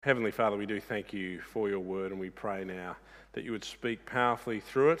Heavenly Father, we do thank you for your word, and we pray now that you would speak powerfully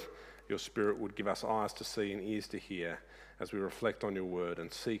through it. Your Spirit would give us eyes to see and ears to hear as we reflect on your word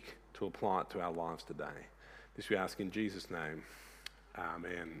and seek to apply it to our lives today. This we ask in Jesus' name.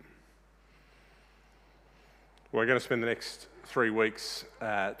 Amen. We're going to spend the next 3 weeks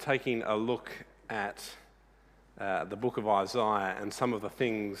taking a look at the book of Isaiah and some of the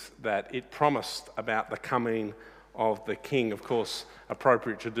things that it promised about the coming of the King, of course,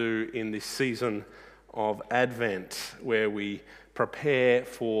 appropriate to do in this season of Advent, where we prepare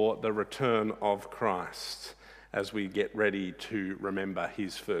for the return of Christ as we get ready to remember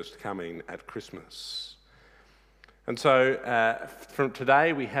his first coming at Christmas. And so from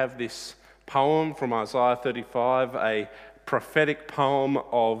today we have this poem from Isaiah 35, a prophetic poem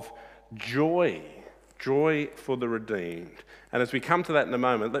of joy for the redeemed. And as we come to that in a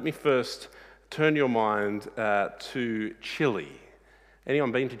moment, let me first turn your mind to Chile.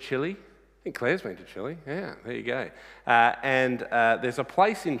 Anyone been to Chile? I think Claire's been to Chile. Yeah, there you go. And there's a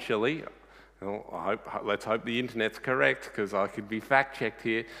place in Chile. Well, let's hope the internet's correct, because I could be fact-checked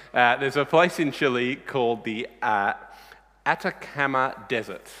here. There's a place in Chile called the Atacama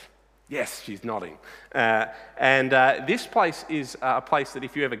Desert. Yes, she's nodding. And this place is a place that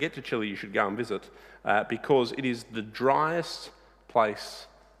if you ever get to Chile, you should go and visit, because it is the driest place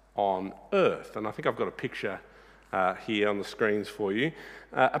on Earth. And I think I've got a picture here on the screens for you.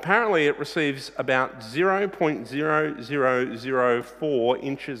 Apparently it receives about 0.0004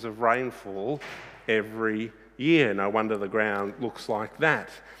 inches of rainfall every year. No wonder the ground looks like that.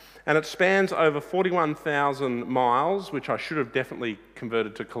 And it spans over 41,000 miles, which I should have definitely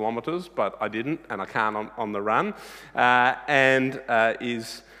converted to kilometres, but I didn't, and I can't on the run, and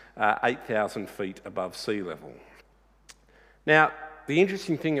is 8,000 feet above sea level. Now, the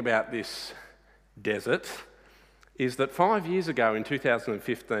interesting thing about this desert is that 5 years ago in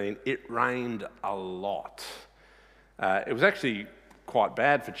 2015, it rained a lot. It was actually quite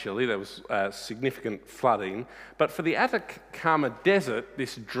bad for Chile. There was significant flooding. But for the Atacama Desert,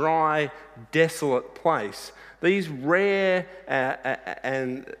 this dry, desolate place, these rare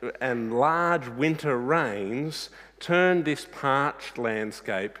and large winter rains turned this parched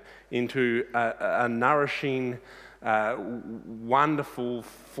landscape into a nourishing, wonderful,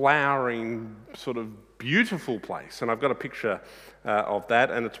 flowering, sort of beautiful place. And I've got a picture of that,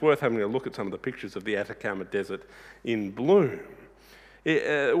 and it's worth having a look at some of the pictures of the Atacama Desert in bloom.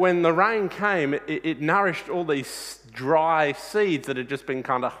 When the rain came, it nourished all these dry seeds that had just been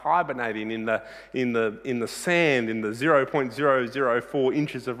kind of hibernating in the sand, in the 0.004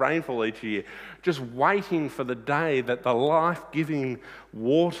 inches of rainfall each year, just waiting for the day that the life-giving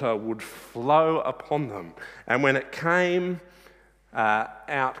water would flow upon them. And when it came,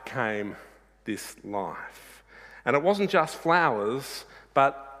 out came this life. And it wasn't just flowers,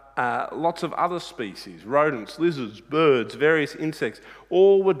 but lots of other species, rodents, lizards, birds, various insects,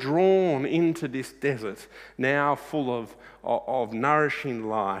 all were drawn into this desert, now full of nourishing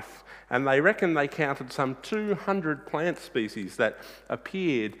life. And they reckon they counted some 200 plant species that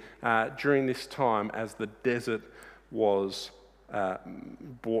appeared during this time as the desert was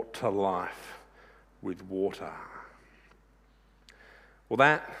brought to life with water. Well,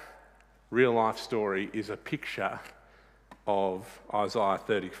 that real-life story is a picture of Isaiah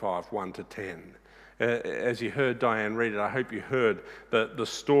 35, 1-10. As you heard Diane read it, I hope you heard the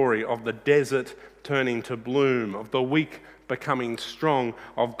story of the desert turning to bloom, of the weak becoming strong,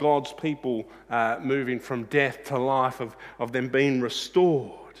 of God's people moving from death to life, of them being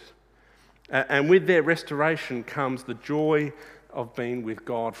restored. And with their restoration comes the joy of being with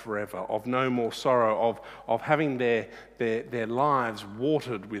God forever, of no more sorrow, of having their lives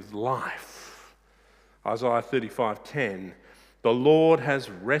watered with life. Isaiah 35:10, the Lord has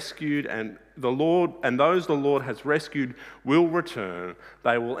rescued, and those the Lord has rescued will return.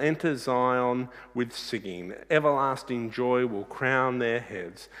 They will enter Zion with singing. Everlasting joy will crown their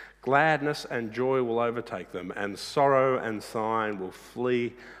heads. Gladness and joy will overtake them, and sorrow and sighing will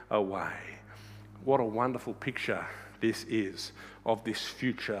flee away. What a wonderful picture this is of this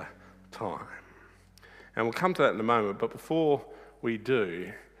future time. And we'll come to that in a moment, but before we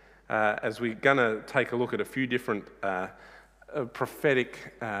do, as we're going to take a look at a few different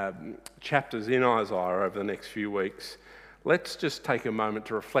prophetic chapters in Isaiah over the next few weeks, let's just take a moment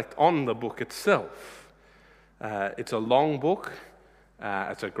to reflect on the book itself. It's a long book,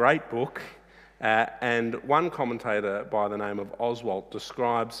 it's a great book, and one commentator by the name of Oswalt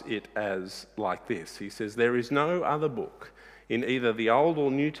describes it as like this. He says, "There is no other book in either the Old or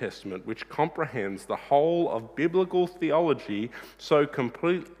New Testament which comprehends the whole of biblical theology so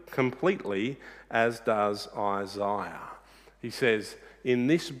completely as does Isaiah." He says, in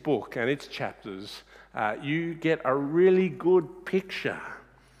this book and its chapters, you get a really good picture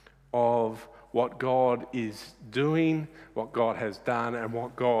of what God is doing, what God has done, and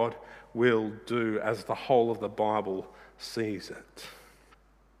what God will do as the whole of the Bible sees it.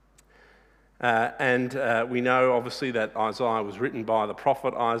 We know, obviously, that Isaiah was written by the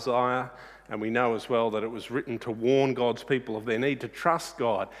prophet Isaiah, and we know as well that it was written to warn God's people of their need to trust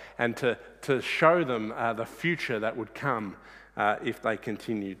God and to show them the future that would come if they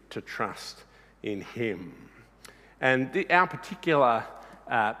continued to trust in Him. And our particular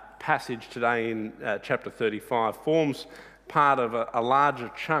passage today in chapter 35 forms part of a larger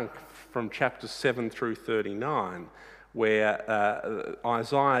chunk from chapters 7 through 39, where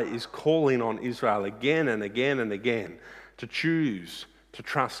Isaiah is calling on Israel again and again and again to choose to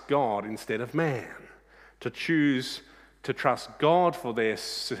trust God instead of man, to choose to trust God for their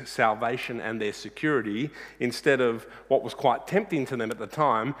salvation and their security instead of what was quite tempting to them at the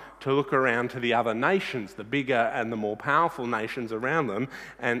time, to look around to the other nations, the bigger and the more powerful nations around them,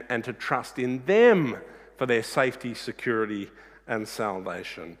 and to trust in them for their safety, security, and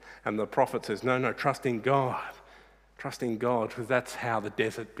salvation. And the prophet says, no, trust in God. Trust in God, because that's how the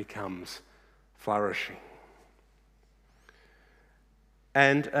desert becomes flourishing.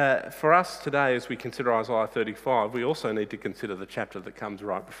 And for us today, as we consider Isaiah 35, we also need to consider the chapter that comes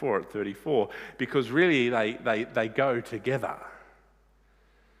right before it, 34, because really they go together.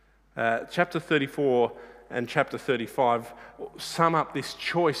 Chapter 34 and chapter 35 sum up this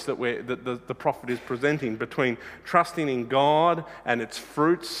choice that the prophet is presenting between trusting in God and its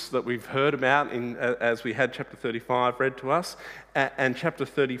fruits that we've heard about as we had chapter 35 read to us, and chapter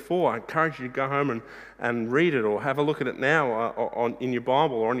 34. I encourage you to go home and read it or have a look at it now in your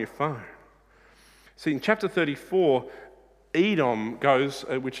Bible or on your phone. See, in chapter 34, Edom goes,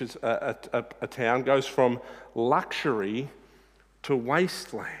 which is a town, goes from luxury to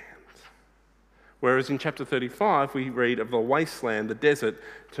wasteland. Whereas in chapter 35, we read of the wasteland, the desert,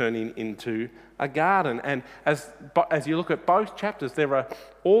 turning into a garden. And as you look at both chapters, there are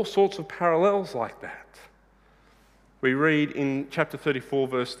all sorts of parallels like that. We read in chapter 34,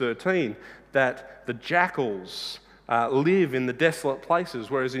 verse 13, that the jackals live in the desolate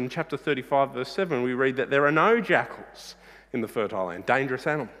places, whereas in chapter 35, verse 7, we read that there are no jackals in the fertile land, dangerous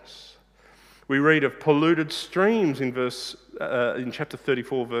animals. We read of polluted streams in chapter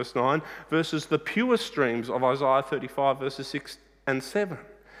 34, verse 9, versus the pure streams of Isaiah 35, verses 6 and 7.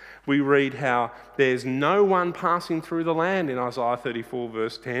 We read how there's no one passing through the land in Isaiah 34,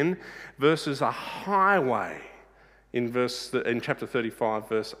 verse 10, versus a highway in chapter 35,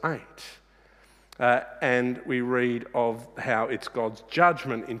 verse 8. And we read of how it's God's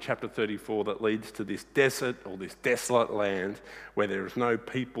judgment in chapter 34 that leads to this desert or this desolate land where there is no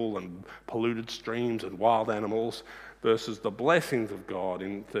people and polluted streams and wild animals, versus the blessings of God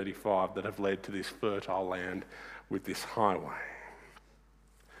in 35 that have led to this fertile land with this highway.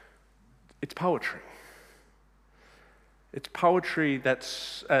 It's poetry. It's poetry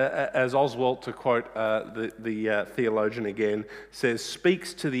that's, as Oswalt, to quote the theologian again, says,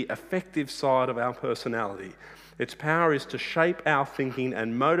 speaks to the affective side of our personality. Its power is to shape our thinking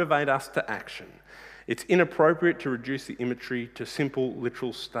and motivate us to action. It's inappropriate to reduce the imagery to simple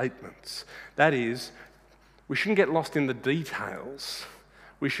literal statements. That is, we shouldn't get lost in the details.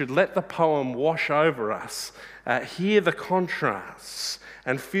 We should let the poem wash over us, hear the contrasts,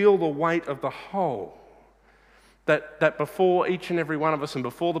 and feel the weight of the whole. That before each and every one of us and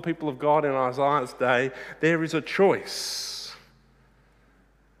before the people of God in Isaiah's day, there is a choice.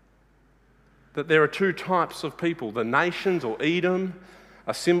 That there are two types of people, the nations or Edom,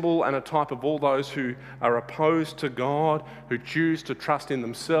 a symbol and a type of all those who are opposed to God, who choose to trust in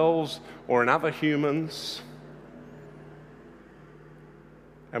themselves or in other humans.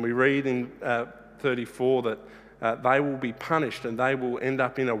 And we read in 34 that they will be punished and they will end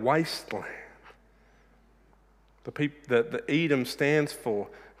up in a wasteland. The Edom stands for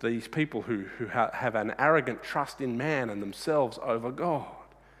these people who have an arrogant trust in man and themselves over God,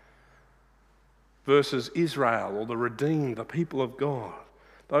 versus Israel, or the redeemed, the people of God,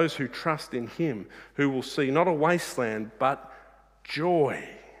 those who trust in Him, who will see not a wasteland but joy,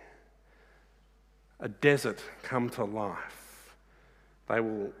 a desert come to life. They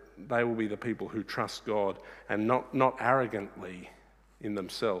will be the people who trust God, and not arrogantly in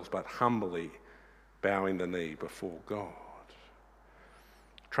themselves, but humbly bowing the knee before God.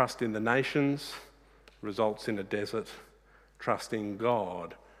 Trust in the nations results in a desert. Trust in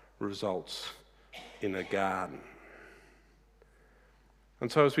God results in a garden.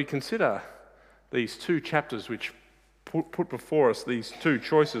 And so as we consider these two chapters which put before us these two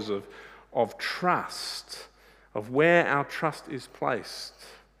choices of trust, of where our trust is placed,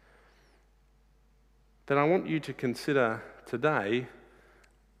 then I want you to consider today,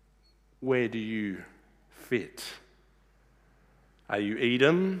 where do you fit? Are you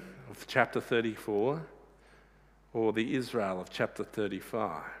Edom of chapter 34 or the Israel of chapter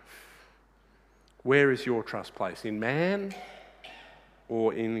 35? Where is your trust placed? In man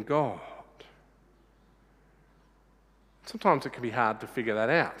or in God? Sometimes it can be hard to figure that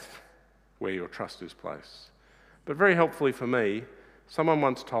out, where your trust is placed. But very helpfully for me, someone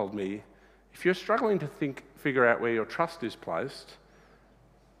once told me, if you're struggling to figure out where your trust is placed,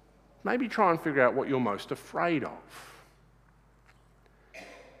 maybe try and figure out what you're most afraid of.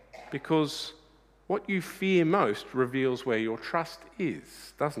 Because what you fear most reveals where your trust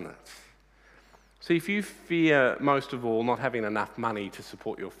is, doesn't it? See, if you fear most of all not having enough money to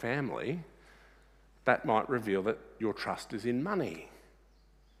support your family, that might reveal that your trust is in money.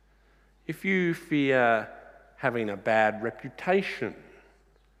 If you fear having a bad reputation,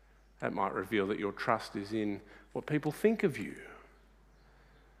 that might reveal that your trust is in what people think of you.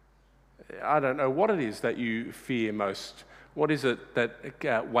 I don't know what it is that you fear most. What is it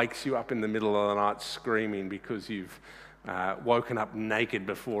that wakes you up in the middle of the night screaming because you've woken up naked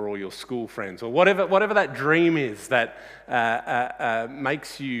before all your school friends, or whatever that dream is that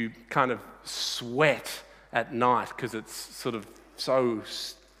makes you kind of sweat at night because it's sort of so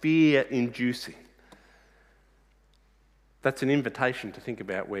fear-inducing? That's an invitation to think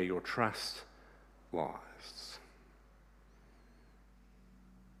about where your trust lies.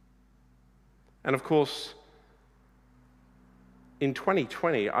 And of course, in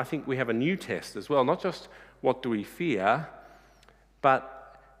 2020, I think we have a new test as well. Not just what do we fear,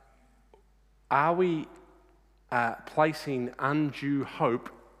 but are we placing undue hope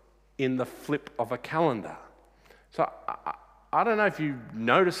in the flip of a calendar? So I don't know if you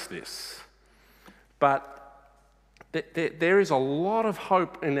noticed this, but there is a lot of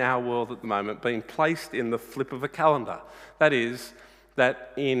hope in our world at the moment being placed in the flip of a calendar. That is,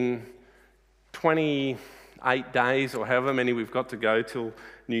 that in 28 days, or however many we've got to go till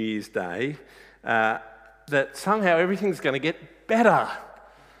New Year's Day, that somehow everything's going to get better.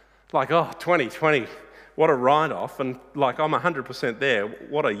 Like, 2020, what a write-off, and like I'm 100% there,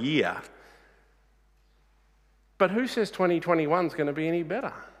 what a year. But who says 2021's going to be any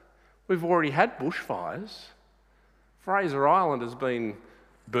better? We've already had bushfires. Fraser Island has been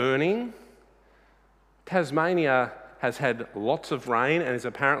burning. Tasmania has had lots of rain and is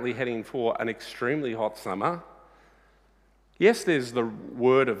apparently heading for an extremely hot summer. Yes, there's the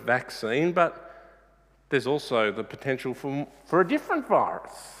word of vaccine, but there's also the potential for a different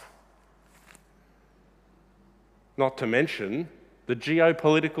virus. Not to mention the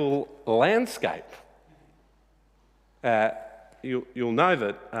geopolitical landscape. You'll know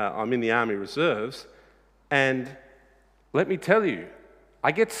that I'm in the Army Reserves, and let me tell you,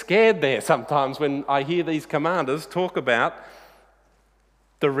 I get scared there sometimes when I hear these commanders talk about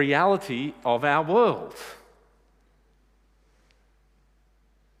the reality of our world.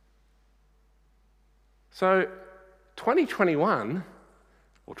 So 2021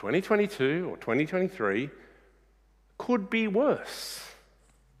 or 2022 or 2023 could be worse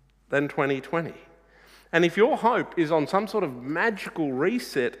than 2020. And if your hope is on some sort of magical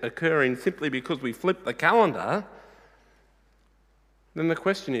reset occurring simply because we flip the calendar, then the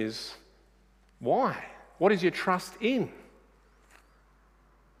question is, why? What is your trust in?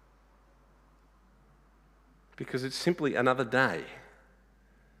 Because it's simply another day.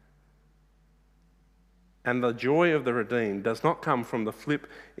 And the joy of the redeemed does not come from the flip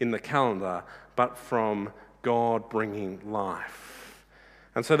in the calendar, but from God bringing life.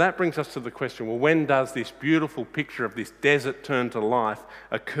 And so that brings us to the question, well, when does this beautiful picture of this desert turn to life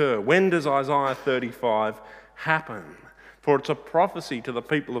occur? When does Isaiah 35 happen? For it's a prophecy to the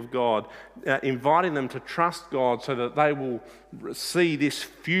people of God, inviting them to trust God so that they will see this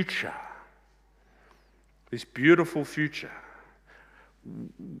future, this beautiful future.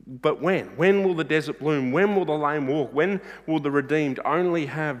 But when? When will the desert bloom? When will the lame walk? When will the redeemed only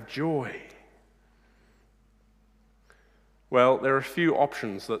have joy? Well, there are a few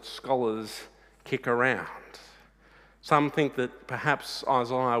options that scholars kick around. Some think that perhaps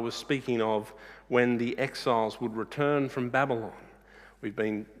Isaiah was speaking of when the exiles would return from Babylon.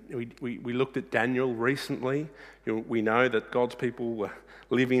 We looked at Daniel recently. We know that God's people were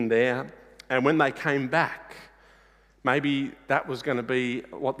living there. And when they came back, maybe that was going to be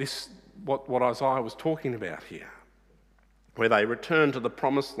what Isaiah was talking about here, where they returned to the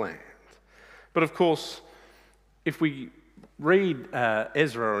promised land. But of course, if we read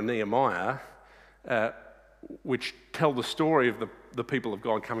Ezra and Nehemiah, which tell the story of the people of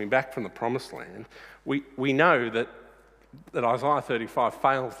God coming back from the promised land, we know that Isaiah 35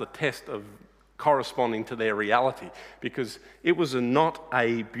 fails the test of corresponding to their reality, because it was not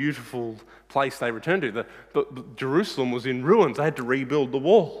a beautiful place they returned to. Jerusalem was in ruins. They had to rebuild the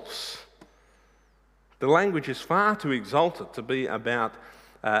walls. The language is far too exalted to be about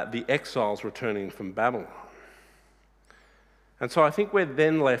the exiles returning from Babylon. And so I think we're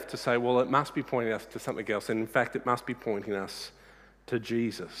then left to say, well, it must be pointing us to something else. And in fact, it must be pointing us to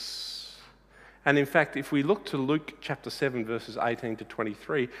Jesus. And in fact, if we look to Luke chapter 7, verses 18 to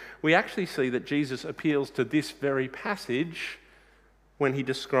 23, we actually see that Jesus appeals to this very passage when he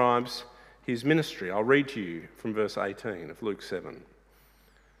describes his ministry. I'll read to you from verse 18 of Luke 7.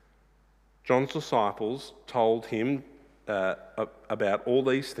 John's disciples told him about all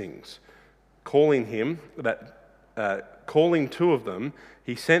these things. Calling two of them,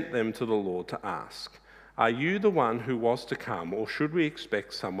 he sent them to the Lord to ask, "Are you the one who was to come, or should we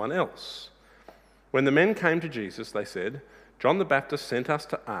expect someone else?" When the men came to Jesus, they said, "John the Baptist sent us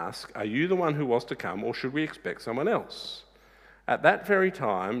to ask, 'Are you the one who was to come, or should we expect someone else?'" At that very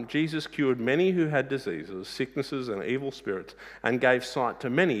time, Jesus cured many who had diseases, sicknesses, and evil spirits, and gave sight to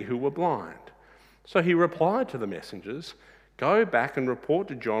many who were blind. So he replied to the messengers, "Go back and report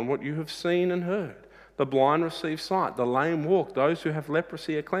to John what you have seen and heard. The blind receive sight, the lame walk, those who have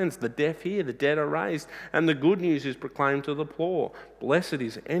leprosy are cleansed, the deaf hear, the dead are raised, and the good news is proclaimed to the poor. Blessed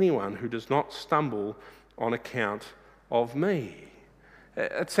is anyone who does not stumble on account of me."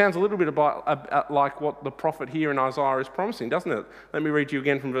 It sounds a little bit like what the prophet here in Isaiah is promising, doesn't it? Let me read to you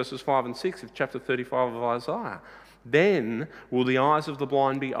again from verses 5 and 6 of chapter 35 of Isaiah. "Then will the eyes of the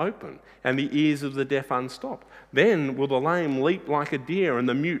blind be open, and the ears of the deaf unstopped. Then will the lame leap like a deer, and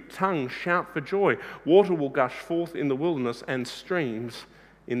the mute tongue shout for joy. Water will gush forth in the wilderness, and streams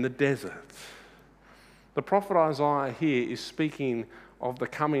in the desert." The prophet Isaiah here is speaking of the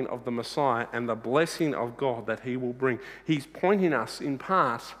coming of the Messiah and the blessing of God that he will bring. He's pointing us in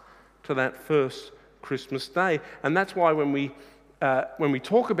part to that first Christmas day. And that's why when we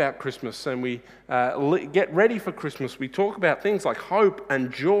talk about Christmas and we get ready for Christmas, we talk about things like hope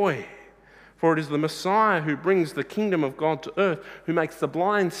and joy. For it is the Messiah who brings the kingdom of God to earth, who makes the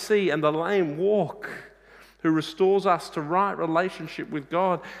blind see and the lame walk, who restores us to right relationship with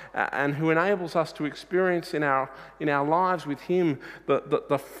God, and who enables us to experience in our lives with him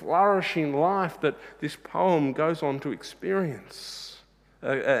the flourishing life that this poem goes on to experience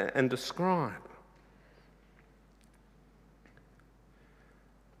and describe.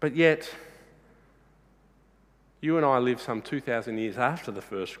 But yet, you and I live some 2,000 years after the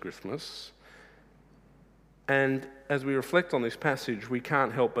first Christmas, and as we reflect on this passage, we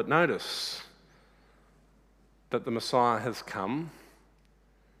can't help but notice that the Messiah has come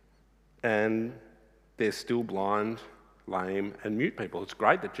and there's still blind, lame, and mute people. It's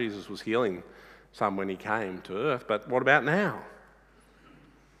great that Jesus was healing some when he came to earth, but what about now?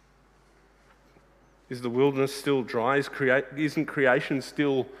 Is the wilderness still dry? Isn't creation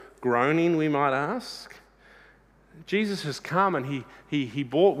still groaning, we might ask? Jesus has come and he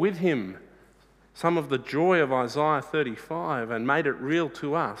brought with him some of the joy of Isaiah 35 and made it real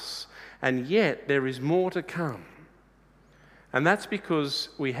to us. And yet there is more to come. And that's because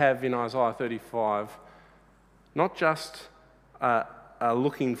we have in Isaiah 35 not just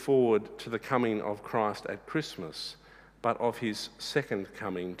looking forward to the coming of Christ at Christmas, but of his second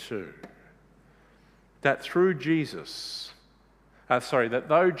coming too. That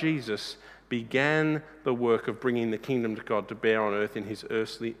though Jesus began the work of bringing the kingdom of God to bear on earth in his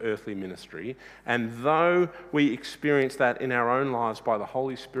earthly ministry, and though we experience that in our own lives by the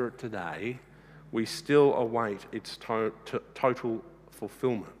Holy Spirit today, we still await its total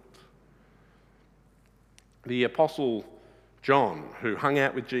fulfillment. The Apostle John, who hung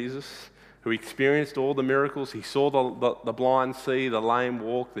out with Jesus, who experienced all the miracles, he saw the blind see, the lame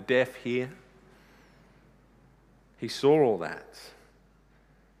walk, the deaf hear. He saw all that.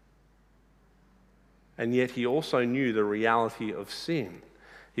 And yet he also knew the reality of sin.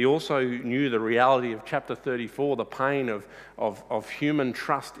 He also knew the reality of chapter 34, the pain of human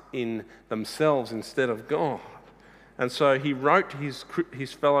trust in themselves instead of God. And so he wrote to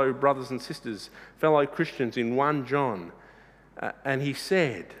his fellow brothers and sisters, fellow Christians in 1 John, and he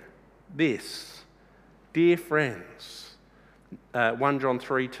said this, "Dear friends," 1 John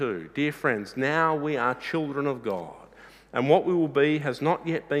 3:2, "Dear friends, now we are children of God, and what we will be has not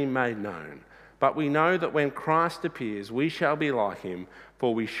yet been made known. But we know that when Christ appears, we shall be like him,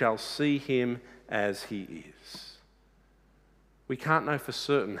 for we shall see him as he is." We can't know for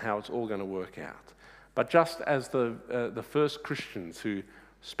certain how it's all going to work out. But just as the first Christians who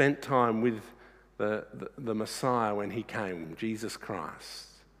spent time with the Messiah when he came, Jesus Christ,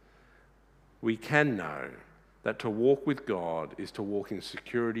 we can know that to walk with God is to walk in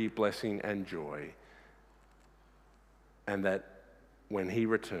security, blessing, and joy, and that when he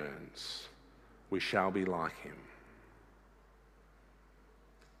returns, we shall be like him.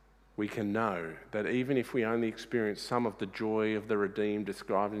 We can know that even if we only experience some of the joy of the redeemed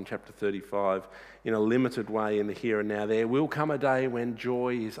described in chapter 35 in a limited way in the here and now, there will come a day when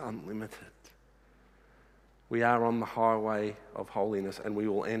joy is unlimited. We are on the highway of holiness and we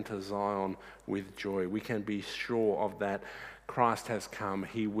will enter Zion with joy. We can be sure of that. Christ has come,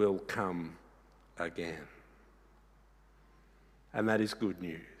 he will come again. And that is good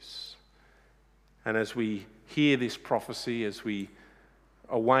news. And as we hear this prophecy, as we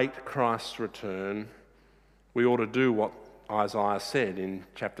await Christ's return, we ought to do what Isaiah said in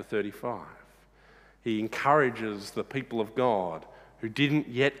chapter 35. He encourages the people of God who didn't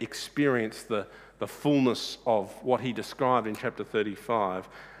yet experience the fullness of what he described in chapter 35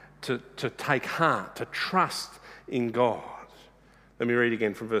 to take heart, to trust in God. Let me read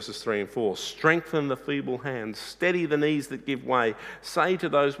again from verses 3 and 4. Strengthen the feeble hands, steady the knees that give way. Say to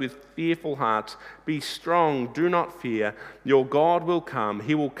those with fearful hearts, be strong, do not fear. Your God will come.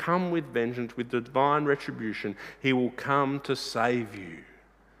 He will come with vengeance, with divine retribution. He will come to save you.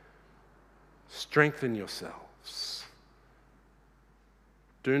 Strengthen yourselves.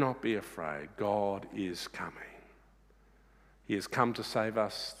 Do not be afraid. God is coming. He has come to save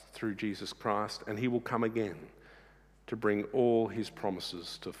us through Jesus Christ, and he will come again to bring all his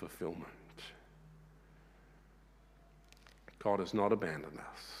promises to fulfillment. God has not abandoned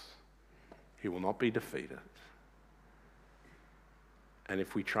us. He will not be defeated. And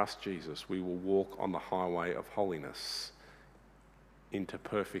if we trust Jesus, we will walk on the highway of holiness into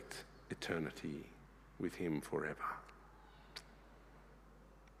perfect eternity with him forever.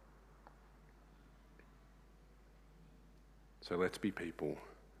 So let's be people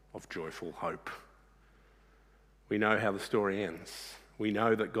of joyful hope. We know how the story ends. We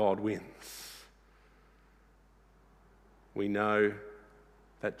know that God wins. We know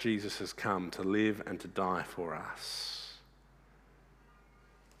that Jesus has come to live and to die for us.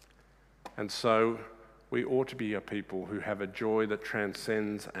 And so we ought to be a people who have a joy that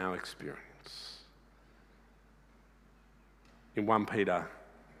transcends our experience. In 1 Peter,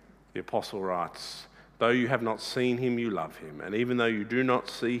 the apostle writes, though you have not seen him, you love him. And even though you do not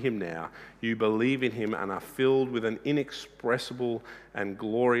see him now, you believe in him and are filled with an inexpressible and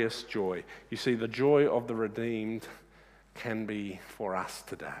glorious joy. You see, the joy of the redeemed can be for us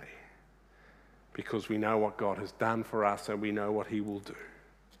today because we know what God has done for us and we know what he will do.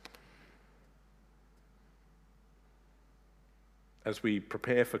 As we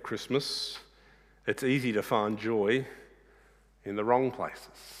prepare for Christmas, it's easy to find joy in the wrong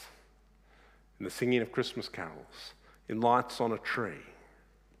places. In the singing of Christmas carols, in lights on a tree,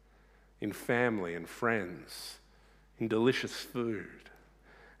 in family and friends, in delicious food.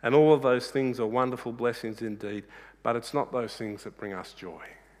 And all of those things are wonderful blessings indeed, but it's not those things that bring us joy.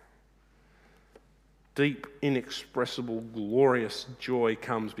 Deep, inexpressible, glorious joy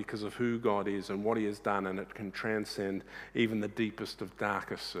comes because of who God is and what he has done, and it can transcend even the deepest of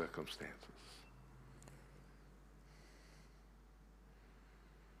darkest circumstances.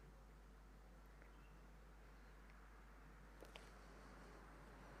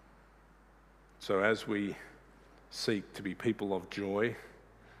 So as we seek to be people of joy,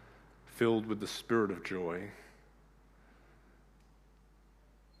 filled with the spirit of joy,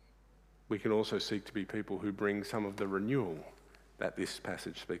 we can also seek to be people who bring some of the renewal that this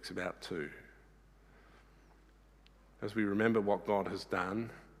passage speaks about too. As we remember what God has done,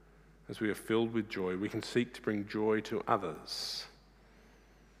 as we are filled with joy, we can seek to bring joy to others.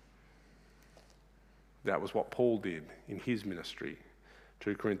 That was what Paul did in his ministry.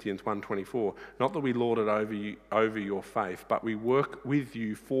 2 Corinthians 1:24, not that we lord it over your faith, but we work with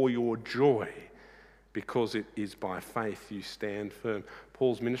you for your joy, because it is by faith you stand firm.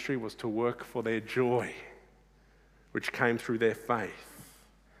 Paul's ministry was to work for their joy, which came through their faith.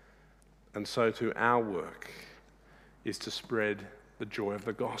 And so to our work is to spread the joy of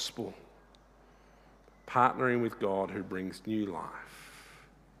the gospel, partnering with God who brings new life.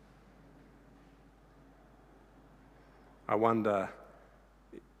 I wonder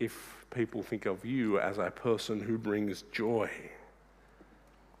if people think of you as a person who brings joy,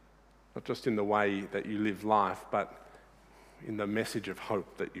 not just in the way that you live life, but in the message of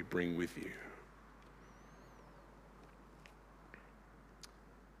hope that you bring with you.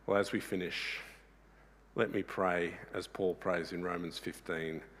 Well, as we finish, let me pray, as Paul prays in Romans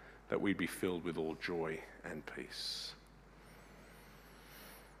 15, that we be filled with all joy and peace.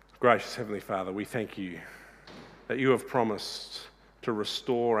 Gracious Heavenly Father, we thank you that you have promised to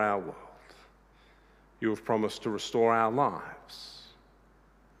restore our world. You have promised to restore our lives.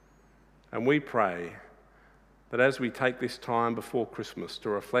 And we pray that as we take this time before Christmas to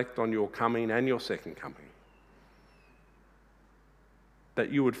reflect on your coming and your second coming,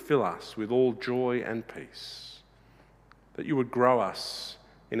 that you would fill us with all joy and peace, that you would grow us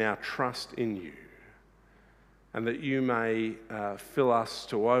in our trust in you, and that you may fill us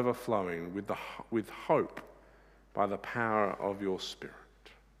to overflowing with hope by the power of your Spirit.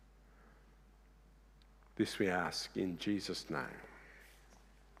 This we ask in Jesus' name.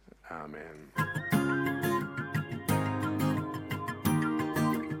 Amen.